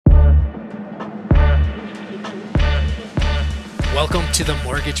Welcome to the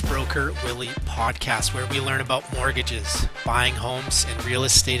Mortgage Broker Willie podcast, where we learn about mortgages, buying homes, and real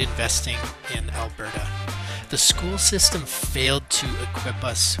estate investing in Alberta. The school system failed to equip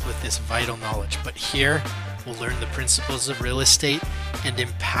us with this vital knowledge, but here we'll learn the principles of real estate and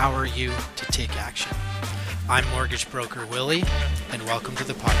empower you to take action. I'm Mortgage Broker Willie, and welcome to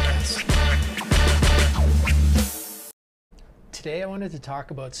the podcast. Today I wanted to talk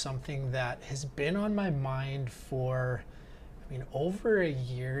about something that has been on my mind for over a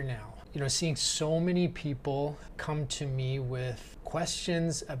year now. Seeing so many people come to me with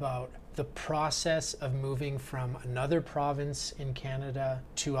questions about the process of moving from another province in Canada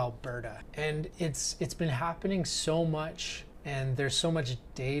to Alberta. And it's been happening so much, and there's so much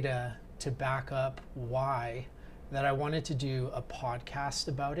data to back up why, that I wanted to do a podcast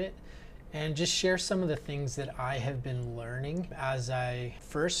about it and just share some of the things that I have been learning as I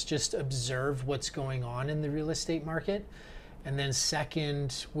first just observe what's going on in the real estate market, and then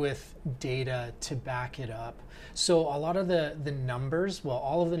second, with data to back it up. So a lot of the numbers,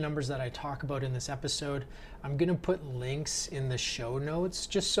 all of the numbers that I talk about in this episode, I'm gonna put links in the show notes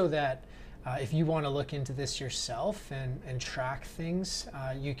just so that if you wanna look into this yourself and track things,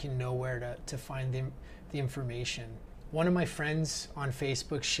 you can know where to find the information. One of my friends on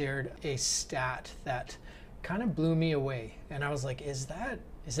Facebook shared a stat that kind of blew me away. And I was like, is that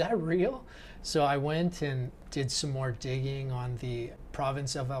real? So I went and did some more digging on the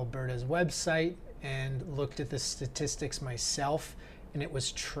province of Alberta's website and looked at the statistics myself, and it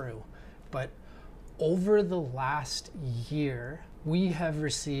was true. But over the last year, we have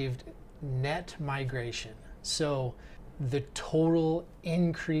received net migration. So the total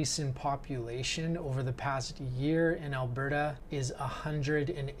increase in population over the past year in Alberta is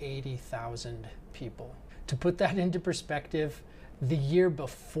 180,000 people. To put that into perspective, the year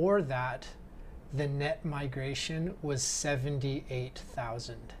before that, the net migration was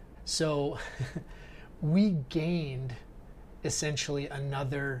 78,000. So we gained essentially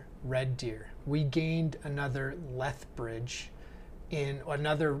another Red Deer. We gained another Lethbridge, in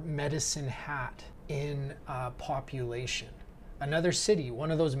another Medicine Hat in population. Another city,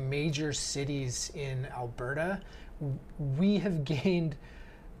 one of those major cities in Alberta, we have gained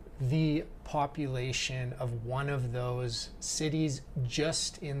the population of one of those cities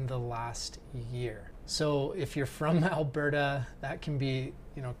just in the last year. So if you're from Alberta, that can be,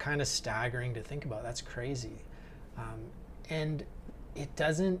 kind of staggering to think about. That's crazy. And it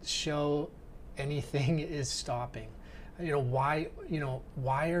doesn't show anything is stopping. Why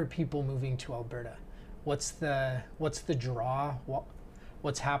are people moving to Alberta? What's the draw?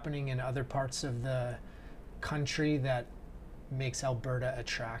 What's happening in other parts of the country that makes Alberta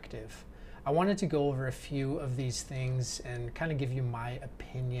attractive? I wanted to go over a few of these things and kind of give you my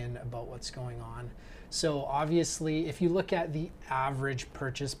opinion about what's going on. So obviously, if you look at the average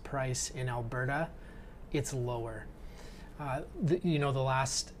purchase price in Alberta, it's lower. The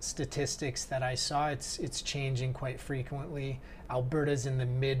last statistics that I saw, it's changing quite frequently. Alberta's in the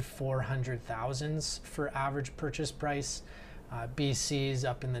mid 400,000s for average purchase price. BC's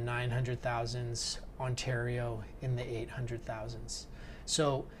up in the 900,000s, Ontario in the 800,000s.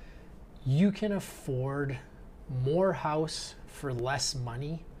 So you can afford more house for less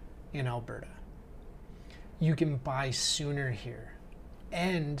money in Alberta. You can buy sooner here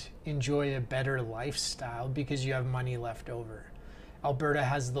and enjoy a better lifestyle because you have money left over. Alberta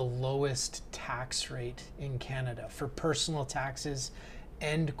has the lowest tax rate in Canada for personal taxes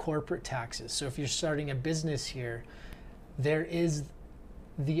and corporate taxes. So if you're starting a business here, there is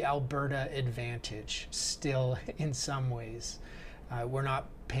the Alberta advantage still in some ways. We're not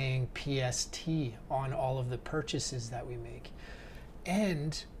paying PST on all of the purchases that we make.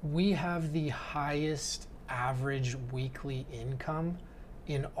 And we have the highest average weekly income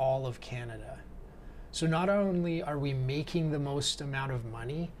in all of Canada. So not only are we making the most amount of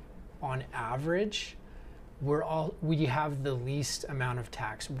money on average, we have the least amount of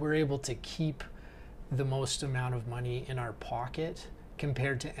tax. We're able to keep the most amount of money in our pocket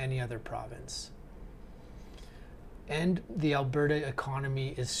compared to any other province. And the Alberta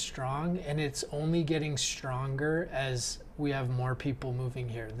economy is strong, and it's only getting stronger as we have more people moving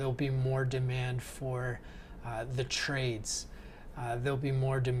here. There'll be more demand for the trades. There'll be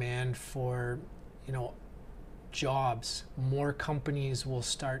more demand for, jobs. More companies will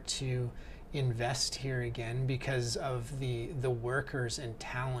start to invest here again because of the workers and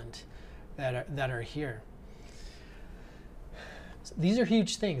talent that are here. So these are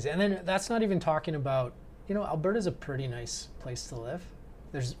huge things. And then that's not even talking about, Alberta's a pretty nice place to live.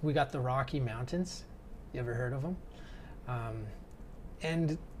 We got the Rocky Mountains. You ever heard of them?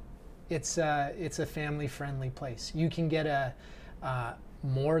 And it's a family-friendly place. You can get a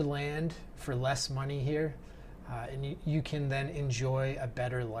more land for less money here, and you can then enjoy a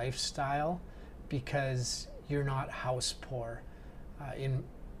better lifestyle because you're not house poor,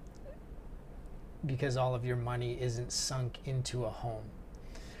 because all of your money isn't sunk into a home.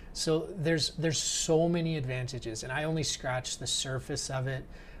 So there's so many advantages, and I only scratched the surface of it.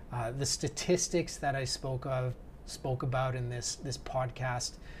 The statistics that I spoke about in this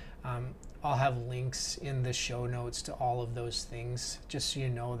podcast, I'll have links in the show notes to all of those things, just so you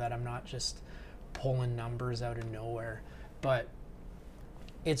know that I'm not just pulling numbers out of nowhere. But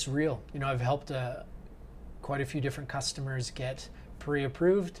it's real. I've helped quite a few different customers get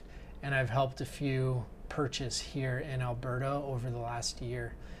pre-approved, and I've helped a few purchase here in Alberta over the last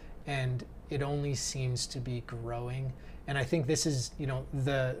year, and it only seems to be growing. And I think this is,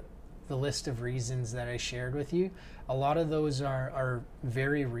 the list of reasons that I shared with you. A lot of those are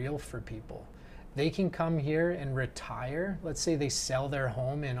very real for people. They can come here and retire. Let's say they sell their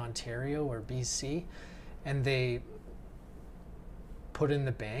home in Ontario or BC, and they put in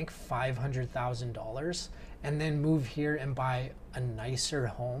the bank $500,000 and then move here and buy a nicer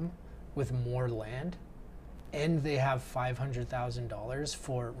home with more land, and they have $500,000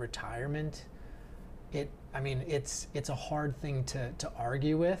 for retirement. It's a hard thing to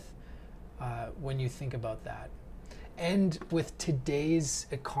argue with when you think about that. And with today's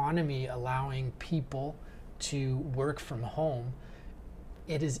economy allowing people to work from home,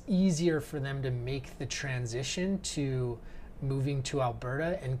 it is easier for them to make the transition to moving to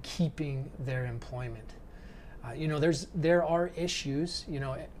Alberta and keeping their employment. There are issues,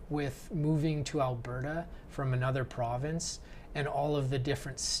 with moving to Alberta from another province and all of the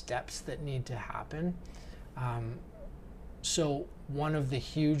different steps that need to happen. So one of the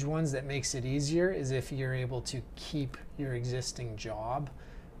huge ones that makes it easier is if you're able to keep your existing job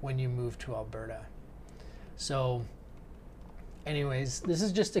when you move to Alberta. So anyways, this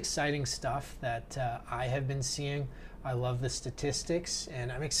is just exciting stuff that I have been seeing. I love the statistics,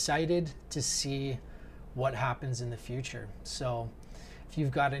 and I'm excited to see what happens in the future. So if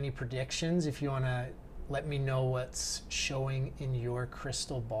you've got any predictions, if you want to let me know what's showing in your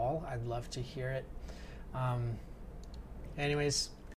crystal ball, I'd love to hear it. Anyways,